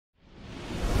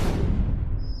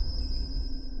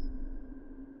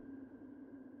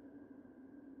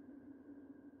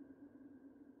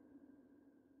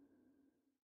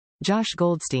Josh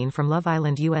Goldstein from Love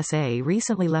Island USA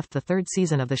recently left the third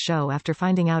season of the show after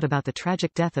finding out about the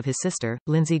tragic death of his sister,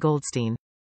 Lindsay Goldstein.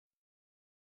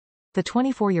 The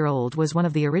 24-year-old was one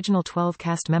of the original 12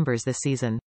 cast members this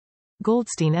season.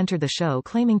 Goldstein entered the show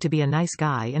claiming to be a nice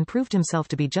guy and proved himself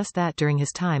to be just that during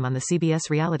his time on the CBS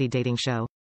reality dating show.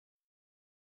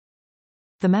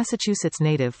 The Massachusetts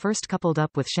native first coupled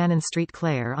up with Shannon St.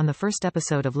 Clair on the first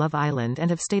episode of Love Island and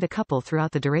have stayed a couple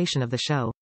throughout the duration of the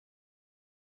show.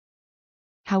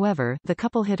 However, the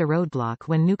couple hit a roadblock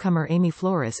when newcomer Amy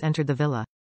Flores entered the villa.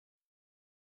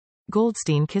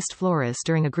 Goldstein kissed Flores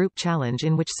during a group challenge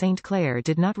in which St. Clair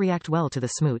did not react well to the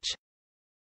smooch.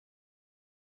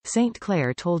 St.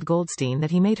 Clair told Goldstein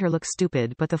that he made her look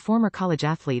stupid, but the former college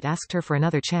athlete asked her for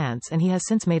another chance and he has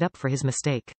since made up for his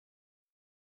mistake.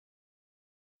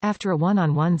 After a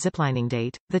one-on-one ziplining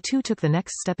date, the two took the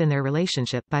next step in their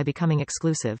relationship by becoming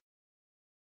exclusive.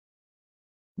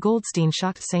 Goldstein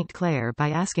shocked St. Clair by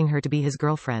asking her to be his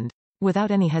girlfriend. Without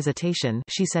any hesitation,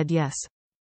 she said yes.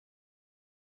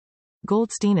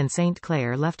 Goldstein and St.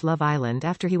 Clair left Love Island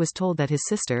after he was told that his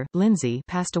sister, Lindsay,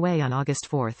 passed away on August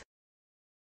 4.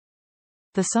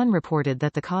 The Sun reported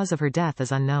that the cause of her death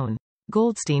is unknown.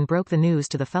 Goldstein broke the news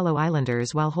to the fellow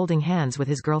Islanders while holding hands with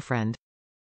his girlfriend.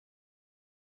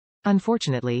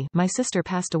 "Unfortunately, my sister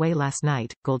passed away last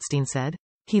night," Goldstein said.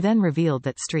 He then revealed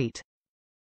that St.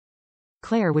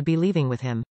 Clair would be leaving with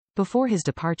him. Before his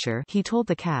departure, he told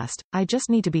the cast, "I just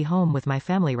need to be home with my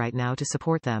family right now to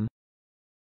support them.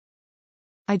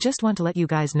 I just want to let you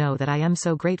guys know that I am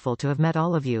so grateful to have met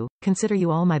all of you, consider you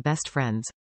all my best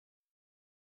friends."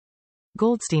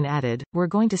 Goldstein added, "We're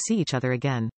going to see each other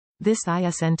again. This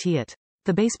isn't it."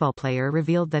 The baseball player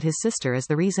revealed that his sister is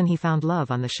the reason he found love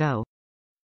on the show.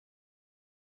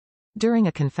 During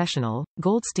a confessional,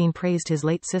 Goldstein praised his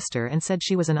late sister and said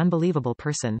she was an unbelievable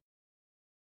person.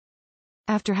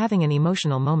 After having an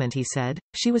emotional moment he said,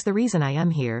 "She was the reason I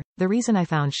am here, the reason I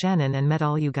found Shannon and met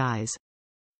all you guys.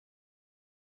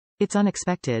 It's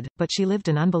unexpected, but she lived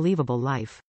an unbelievable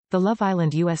life." The Love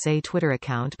Island USA Twitter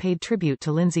account paid tribute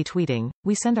to Lindsay, tweeting,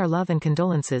 "We send our love and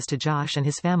condolences to Josh and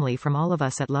his family from all of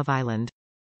us at Love Island.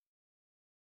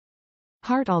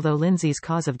 Heart." Although Lindsay's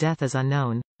cause of death is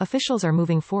unknown, officials are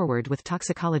moving forward with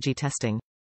toxicology testing.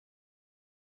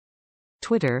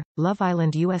 Twitter, Love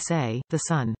Island USA, The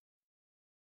Sun.